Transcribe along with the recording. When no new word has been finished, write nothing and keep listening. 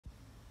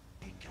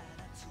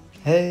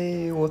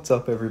Hey, what's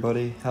up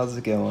everybody? How's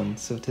it going?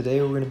 So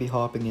today we're going to be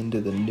hopping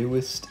into the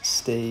newest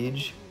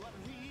stage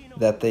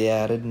that they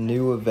added,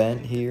 new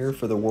event here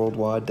for the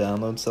worldwide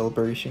download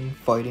celebration,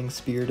 Fighting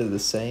Spirit of the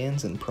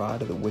Saiyans and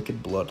Pride of the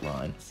Wicked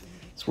Bloodline.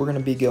 So we're going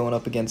to be going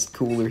up against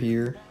Cooler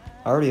here.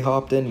 I already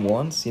hopped in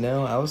once,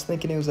 I was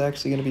thinking it was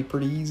actually going to be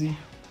pretty easy.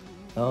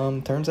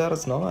 Turns out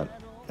it's not.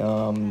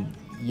 All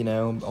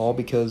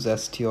because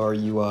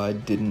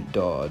STRUI didn't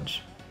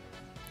dodge.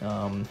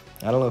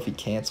 I don't know if he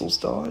cancels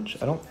dodge.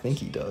 I don't think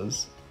he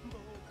does.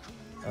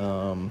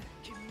 But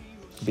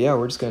yeah,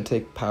 we're just going to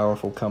take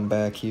powerful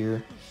comeback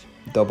here.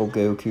 Double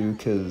Goku,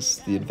 because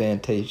the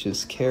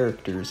advantageous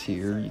characters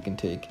here, you can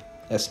take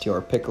STR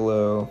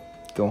Piccolo,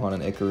 Gohan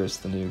and Icarus,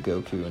 the new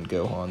Goku and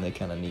Gohan, they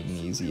kind of need an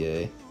easy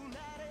A.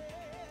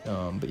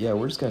 But yeah,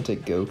 we're just going to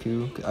take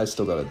Goku. I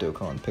still got a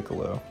Dokkan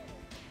Piccolo.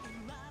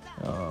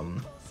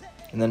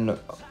 And then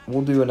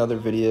we'll do another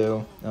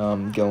video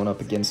going up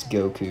against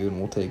Goku, and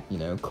we'll take,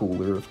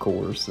 Cooler, of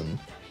course, and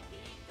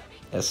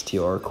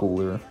STR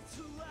Cooler.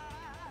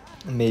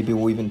 Maybe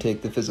we'll even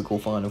take the physical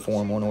final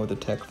form one or the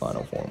tech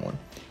final form one.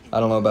 I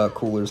don't know about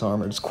Cooler's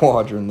Armored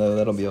Squadron, though.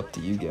 That'll be up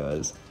to you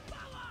guys.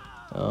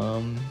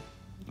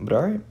 But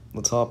alright,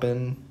 let's hop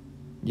in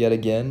yet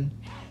again.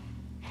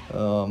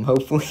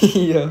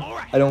 Hopefully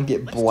I don't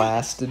get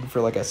blasted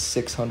for like a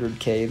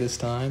 600k this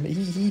time.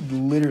 He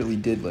literally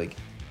did like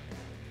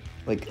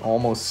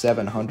almost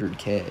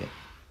 700k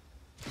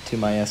to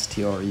my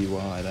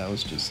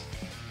STRUI.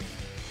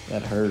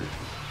 That hurt.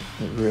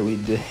 It really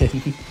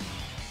did.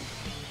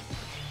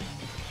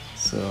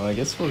 So I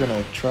guess we're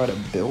gonna try to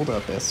build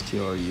up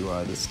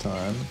STRUI this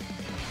time.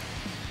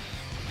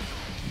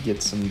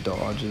 Get some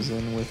dodges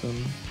in with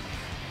him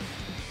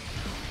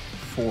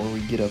before we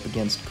get up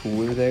against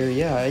Cooler there.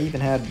 Yeah, I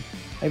even had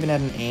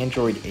an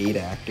Android 8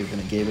 active,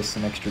 and it gave us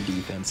some extra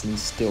defense, and he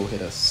still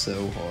hit us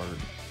so hard.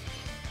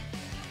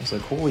 I was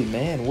like, holy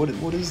man,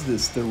 what is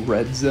this? The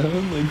red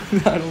zone?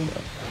 Like, I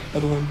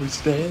don't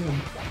understand.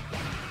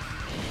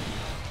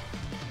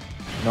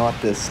 Not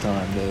this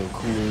time though.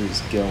 Cooler is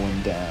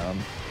going down.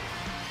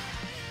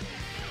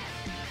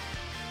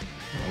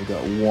 We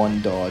got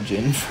one dodge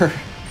in for,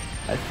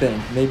 I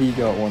think. Maybe you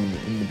got one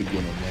in the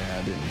beginning there.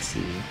 I didn't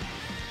see.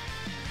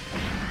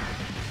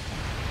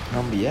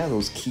 But yeah,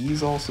 those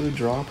keys also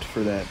dropped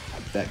for that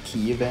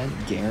key event,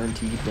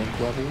 guaranteed link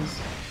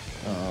levels.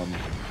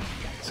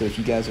 So if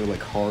you guys are like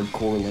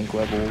hardcore link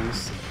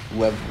levelers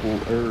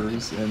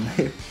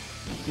and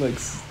like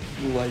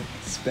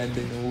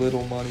spending a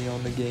little money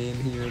on the game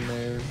here and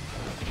there,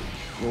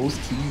 those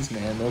keys,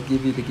 man, they'll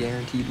give you the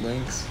guaranteed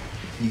links.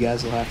 You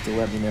guys will have to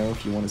let me know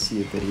if you want to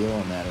see a video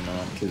on that or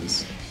not,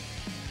 because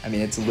I mean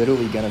it's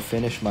literally gonna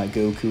finish my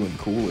Goku and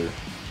Cooler,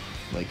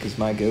 like, because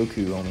my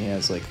Goku only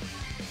has like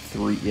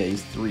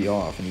he's 3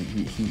 off, and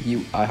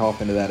I hop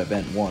into that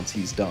event once,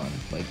 he's done,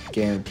 like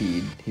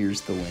guaranteed.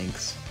 Here's the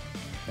links.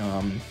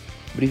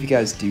 But if you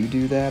guys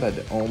do that,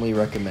 I'd only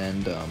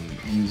recommend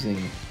using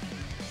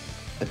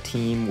a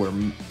team where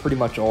pretty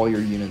much all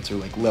your units are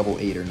like level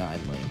 8 or 9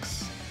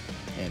 links,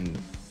 and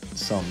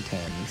some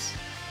 10s.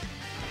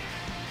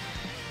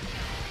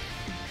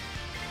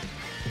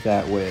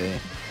 That way,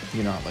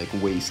 you're not like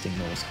wasting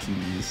those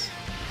keys,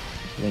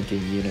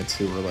 linking units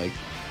who are like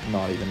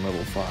not even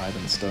level 5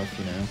 and stuff,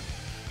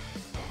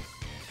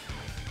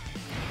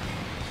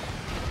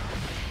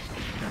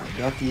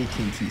 Got the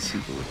 18 key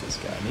super with this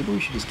guy. Maybe we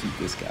should just keep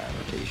this guy in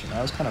rotation.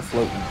 I was kind of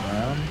floating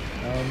around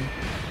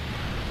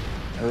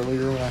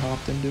earlier when I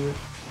hopped into it.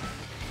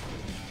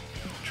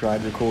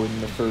 Tried recording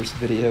the first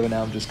video, and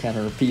now I'm just kind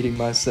of repeating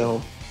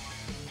myself.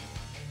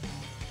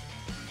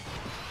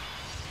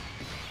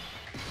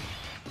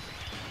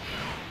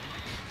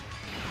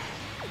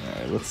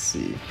 Alright, let's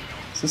see.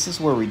 So this is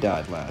where we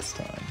died last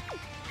time.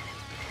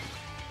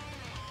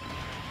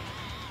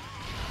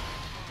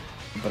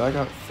 But I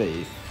got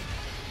faith.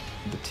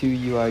 The 2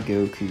 UI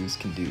Gokus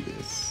can do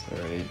this,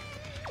 alright?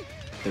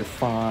 They're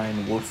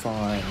fine, we're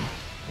fine.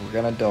 We're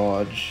gonna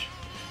dodge.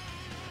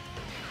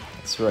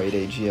 That's right,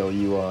 AGL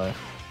UI.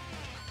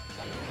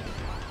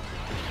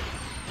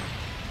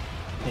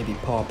 Maybe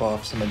pop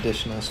off some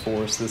additionals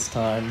for us this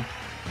time.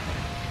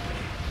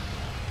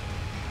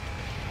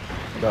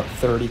 About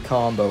 30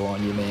 combo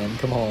on you, man,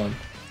 come on.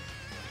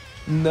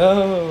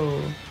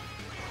 No!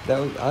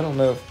 I don't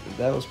know if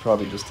that was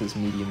probably just his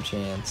medium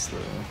chance, though.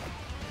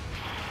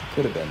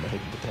 Could have been the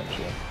hidden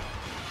potential.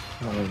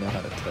 I don't really know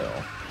how to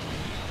tell.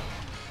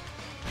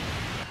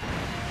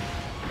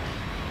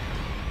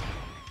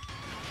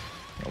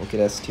 Look at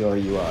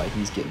STRUI,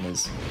 he's getting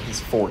his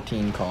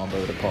 14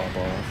 combo to pop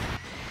off.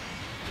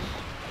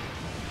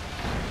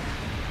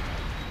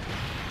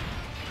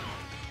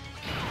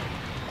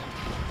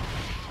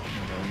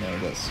 Oh no,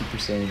 that Super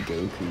Saiyan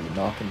Goku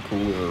knocking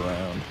Cooler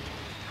around.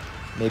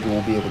 Maybe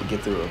we'll be able to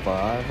get the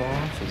revive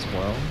off as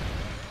well.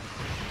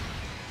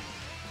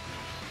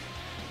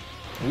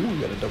 Ooh,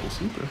 we got a double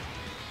super.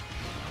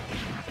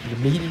 The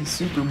meaty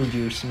super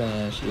meteor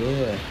smash,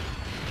 yeah.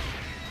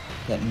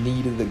 That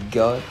knee to the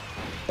gut,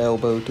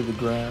 elbow to the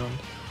ground.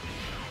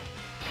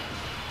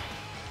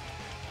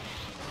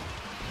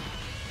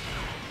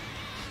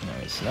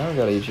 Alright, so now we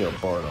got AGL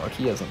Bardock.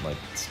 He hasn't, like,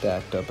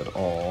 stacked up at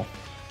all.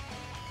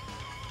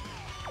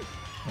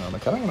 I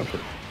kinda wanna put...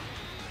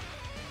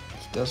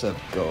 He does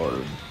have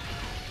guard.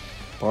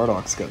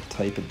 Bardock's got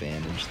type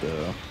advantage,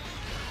 though.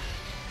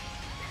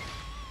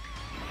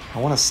 I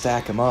wanna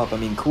stack him up. I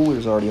mean,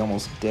 Cooler's already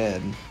almost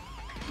dead.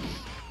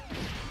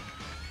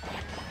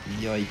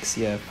 Yikes,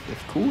 yeah.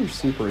 If Cooler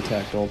super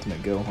attacked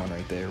Ultimate Gohan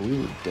right there, we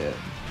were dead.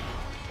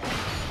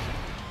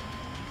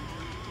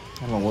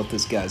 I don't know what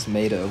this guy's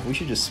made of. We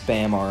should just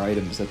spam our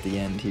items at the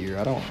end here.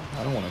 I don't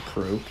want to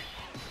croak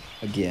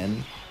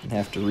again and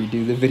have to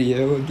redo the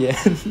video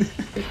again.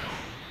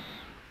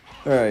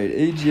 Alright,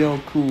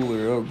 AGL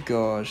Cooler. Oh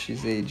gosh,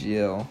 he's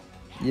AGL.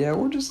 Yeah,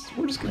 we're just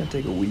gonna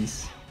take a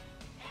Whis.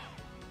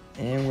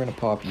 And we're gonna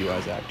pop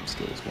UI's active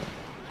skills one.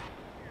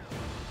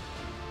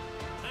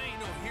 I ain't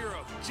no hero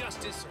of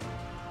justice or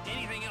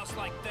anything else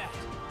like that.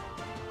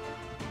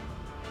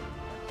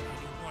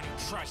 Anyone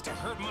who tries to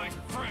hurt my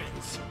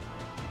friends,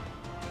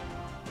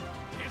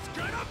 it's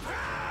gonna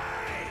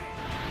pay!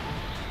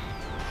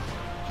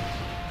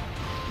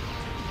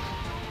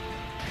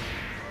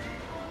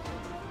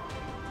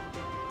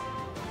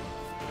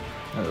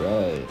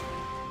 Alright.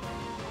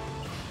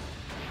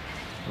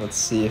 Let's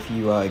see if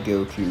UI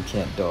Goku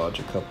can't dodge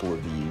a couple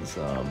of these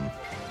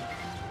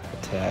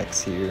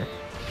attacks here.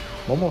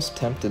 I'm almost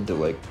tempted to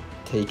like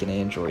take an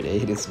Android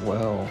 8 as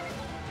well.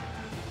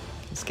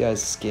 This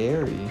guy's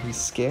scary. He's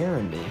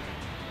scaring me.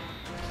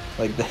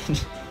 Like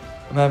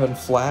I'm having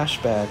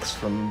flashbacks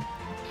from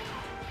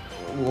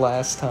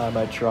last time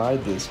I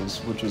tried this,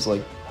 which was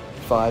like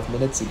 5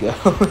 minutes ago.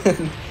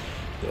 And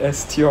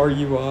STR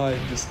UI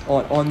just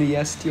on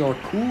the STR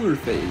Cooler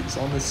phase,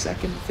 on the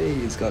second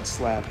phase, got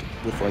slapped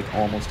with like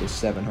almost a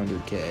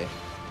 700k.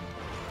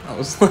 I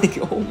was like,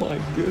 oh my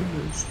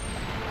goodness.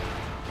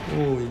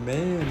 Holy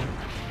man.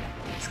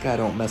 This guy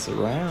don't mess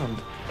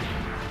around.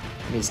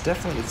 I mean,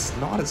 it's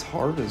not as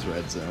hard as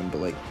Red Zone,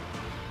 but like,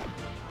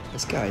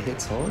 this guy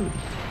hits hard.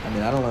 I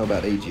mean, I don't know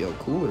about AGL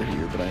Cooler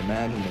here, but I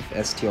imagine if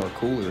STR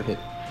Cooler hit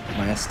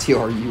my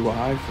STR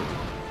UI for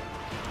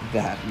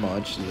that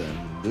much,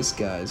 then this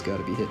guy's got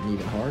to be hitting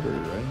even harder,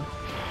 right?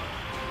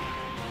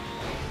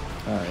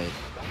 Alright.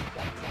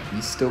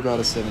 You still got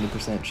a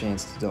 70%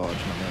 chance to dodge,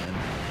 my man.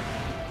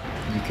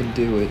 You can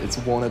do it. It's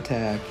one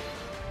attack.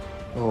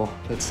 Oh,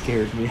 that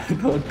scared me. I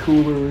thought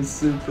Cooler was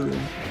super.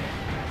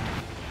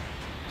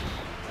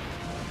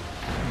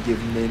 Give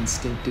him the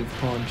instinctive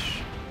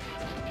punch.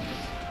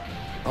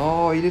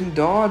 Oh, he didn't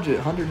dodge it.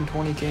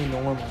 120k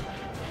normal.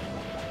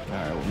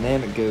 Alright, well,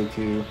 Namek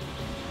Goku.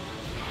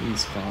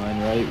 He's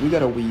fine, right? We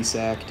got a Whis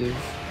active.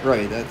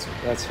 Right, that's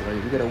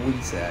right. We got a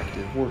Whis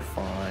active. We're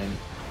fine.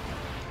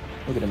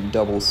 Look at him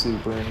double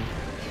supering.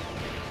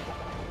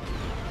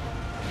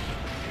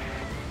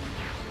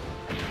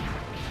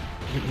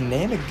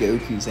 Namek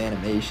Goku's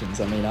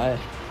animations, I mean,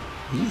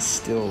 he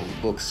still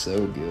looks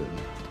so good.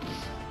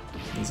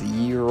 He's a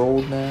year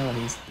old now, and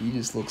he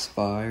just looks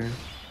fire.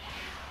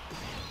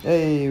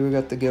 Hey, we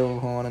got the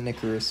Gohan and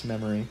Icarus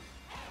memory.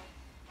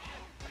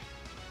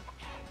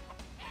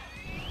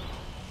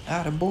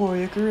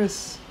 Attaboy,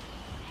 Icarus!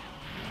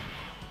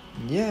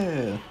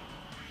 Yeah!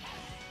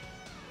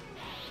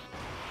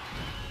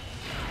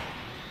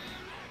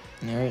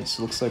 Alright,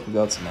 so looks like we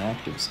got some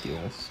active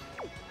skills.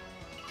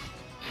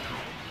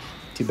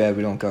 Too bad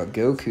we don't got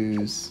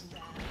Goku's.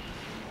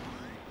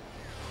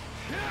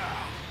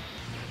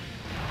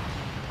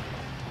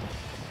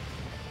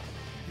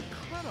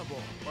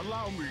 Incredible!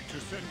 Allow me to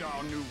send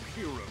our new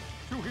hero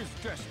to his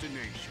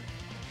destination.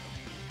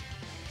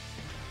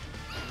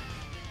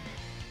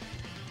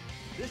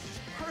 This is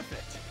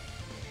perfect.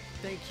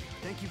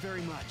 Thank you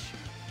very much.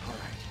 All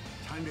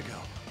right, time to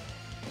go.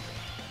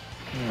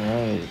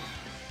 Alright.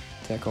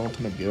 Tech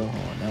Ultimate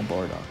Gohan, now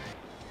Bardock.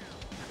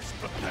 It's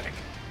pathetic.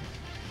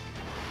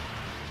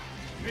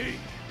 Me!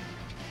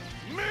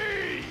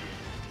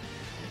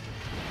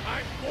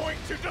 I'm going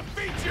to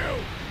defeat you!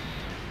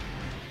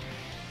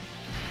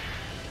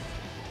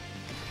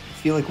 I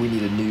feel like we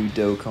need a new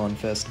Dokkan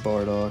Fest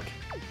Bardock.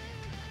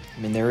 I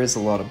mean, there is a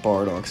lot of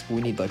Bardocks, but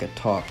we need like a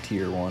top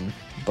tier one.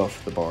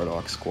 Buff the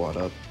Bardock squad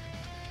up.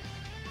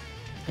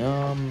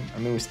 I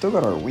mean, we still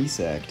got our Whis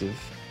active.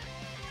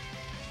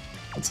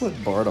 Let's let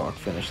Bardock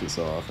finish this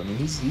off. I mean,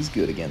 he's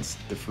good against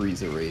the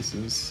Frieza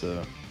races,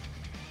 so...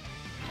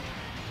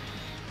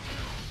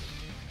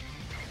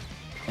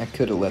 I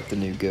could have let the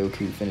new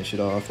Goku finish it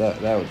off.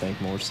 That would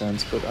make more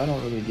sense, but I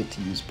don't really get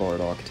to use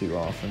Bardock too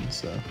often,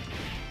 so...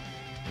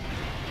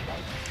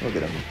 Look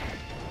at him.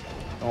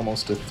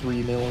 Almost a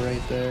 3 mil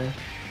right there.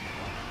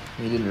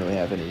 He didn't really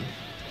have any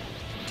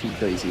too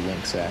crazy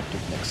links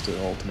active next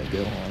to Ultimate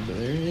Gohan, but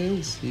there he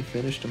is. He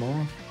finished him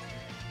off.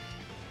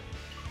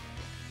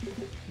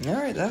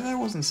 Alright, that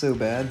wasn't so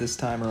bad this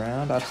time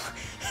around.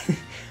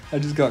 I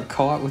just got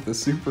caught with a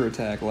super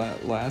attack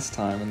last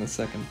time in the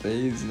second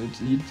phase, and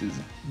he just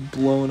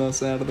blown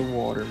us out of the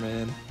water,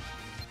 man.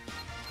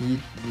 He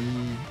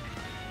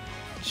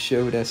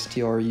showed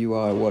STR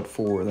UI what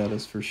for, that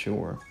is for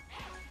sure.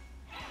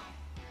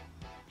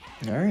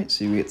 Alright,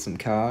 so we get some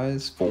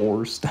Kais,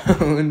 4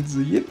 stones,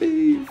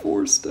 yippee,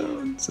 4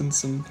 stones, and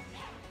some,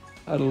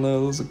 I don't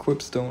know, those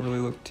equips don't really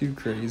look too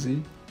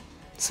crazy.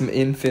 Some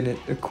infinite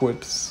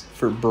equips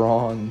for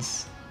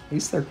bronze. At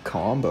least they're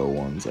combo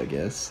ones, I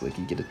guess. Like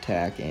you get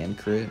attack and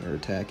crit, or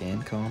attack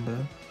and combo.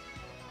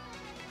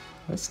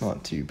 That's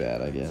not too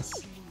bad, I guess.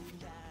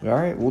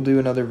 Alright, we'll do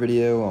another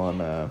video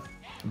on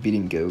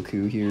beating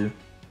Goku here.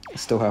 I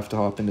still have to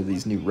hop into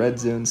these new red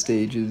zone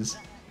stages.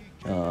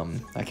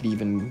 I could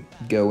even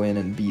go in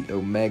and beat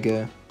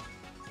Omega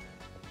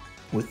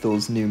with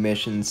those new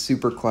missions.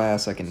 Super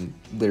Class, I can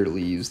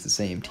literally use the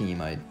same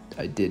team I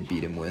did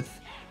beat him with.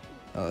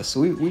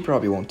 So we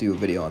probably won't do a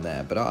video on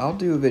that, but I'll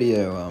do a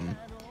video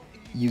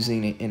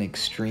using an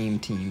extreme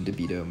team to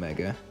beat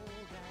Omega.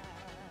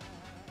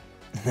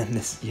 And then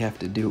this, you have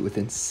to do it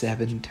within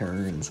 7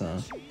 turns,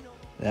 huh?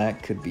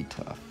 That could be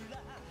tough.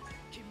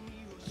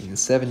 I mean, the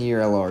 7-year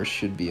LR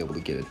should be able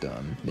to get it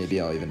done. Maybe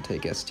I'll even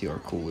take STR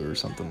Cooler or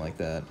something like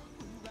that.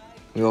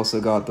 We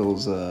also got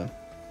those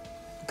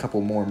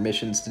couple more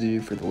missions to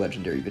do for the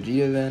Legendary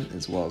Vegeta event,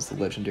 as well as the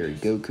Legendary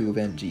Goku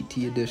event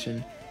GT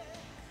edition.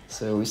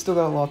 So we still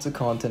got lots of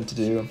content to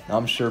do.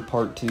 I'm sure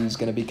part 2 is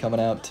going to be coming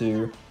out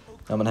too.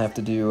 I'm going to have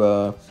to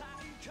do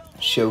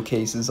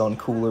showcases on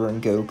Cooler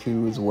and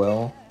Goku as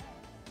well.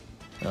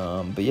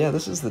 But yeah,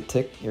 this is the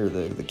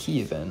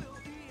key event.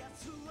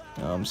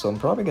 So I'm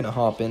probably going to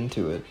hop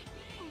into it.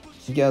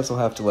 You guys will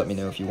have to let me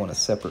know if you want a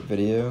separate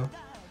video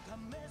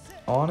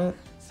on it.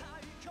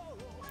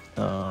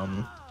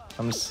 I'm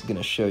just going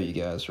to show you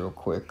guys real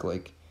quick.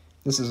 Like,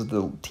 this is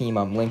the team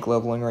I'm link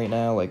leveling right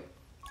now. Like,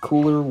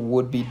 Cooler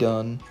would be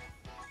done.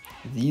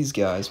 These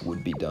guys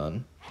would be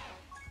done.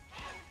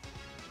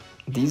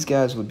 These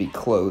guys would be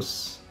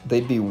close.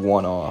 They'd be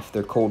 1 off.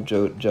 Their Cold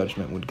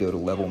Judgment would go to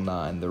level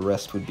 9. The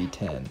rest would be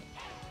 10.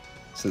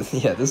 So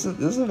yeah, this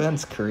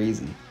event's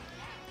crazy.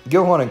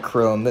 Gohan and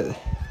Krillin,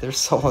 their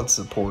solid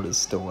support is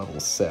still level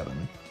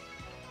 7.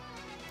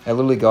 I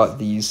literally got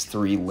these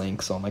 3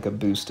 links on like a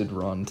boosted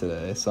run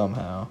today,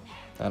 somehow.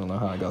 I don't know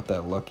how I got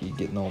that lucky,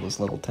 getting all those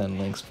level 10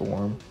 links for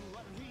them.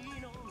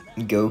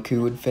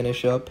 Goku would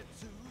finish up,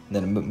 and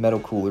then Metal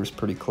Cooler's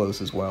pretty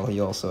close as well. He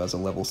also has a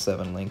level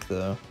 7 link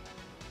though.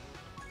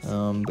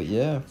 But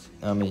yeah,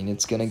 I mean,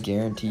 it's gonna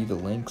guarantee the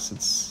links.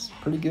 It's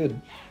pretty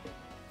good.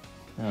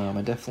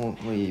 I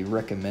definitely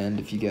recommend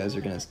if you guys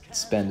are gonna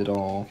spend it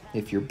all,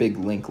 if you're big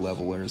link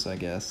levelers, I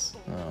guess,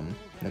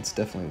 that's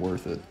definitely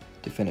worth it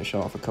to finish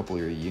off a couple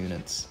of your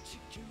units.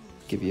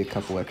 Give you a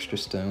couple extra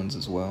stones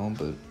as well,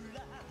 but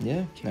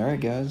yeah, alright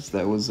guys,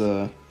 that was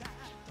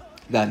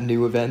that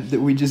new event that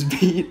we just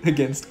beat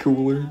against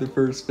Cooler, the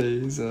first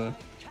phase.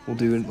 We'll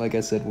do, like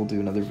I said, we'll do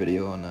another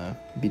video on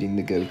beating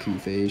the Goku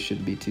phase.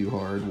 Shouldn't be too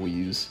hard. We'll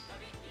use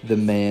the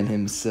man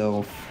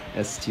himself,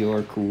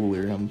 STR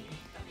Cooler. I'm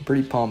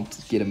pretty pumped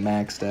to get him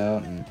maxed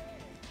out and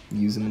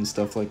use him and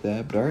stuff like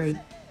that. But alright,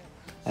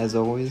 as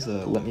always,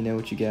 let me know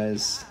what you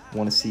guys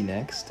want to see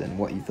next and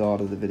what you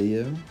thought of the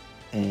video.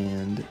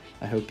 And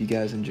I hope you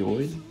guys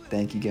enjoyed.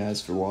 Thank you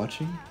guys for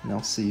watching, and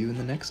I'll see you in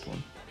the next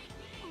one.